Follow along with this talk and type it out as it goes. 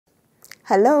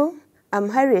Hello, I'm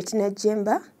Harriet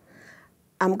Najjemba.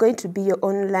 I'm going to be your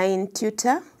online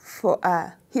tutor for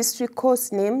a history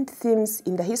course named Themes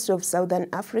in the History of Southern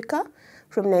Africa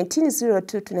from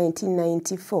 1902 to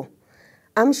 1994.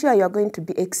 I'm sure you're going to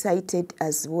be excited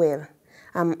as well.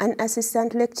 I'm an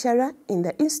assistant lecturer in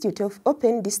the Institute of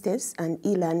Open Distance and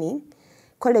E-Learning,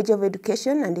 College of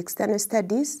Education and External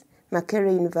Studies,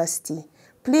 Makerere University.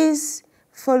 Please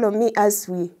follow me as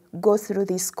we go through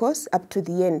this course up to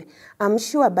the end. I'm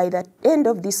sure by the end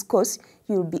of this course,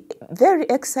 you'll be very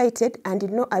excited and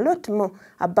know a lot more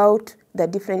about the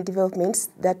different developments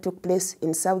that took place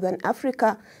in Southern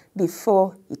Africa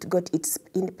before it got its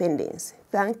independence.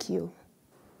 Thank you.